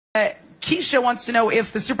Keisha wants to know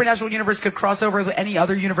if the Supernatural universe could cross over with any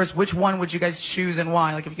other universe, which one would you guys choose and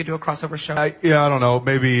why? Like if you could do a crossover show. Yeah, I don't know.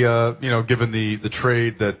 Maybe, given the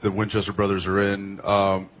trade that the Winchester brothers are in,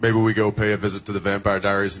 maybe we go pay a visit to the Vampire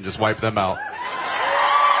Diaries and just wipe them out.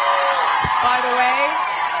 By the way,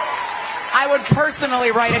 I would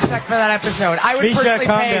personally write a check for that episode. I would personally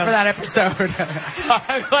pay for that episode.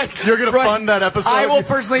 You're going to fund that episode? I will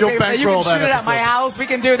personally pay for that. You can shoot it at my house. We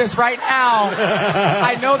can do this right now.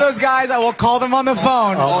 I know those guys. I will call them on the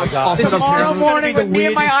phone. Oh my God. Tomorrow morning with me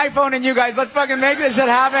and my iPhone and you guys. Let's fucking make this shit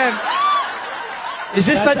happen. Is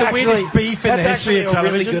this like the weirdest beef in the history of television? That's actually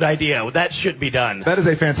a really good idea. That should be done. That is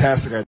a fantastic idea.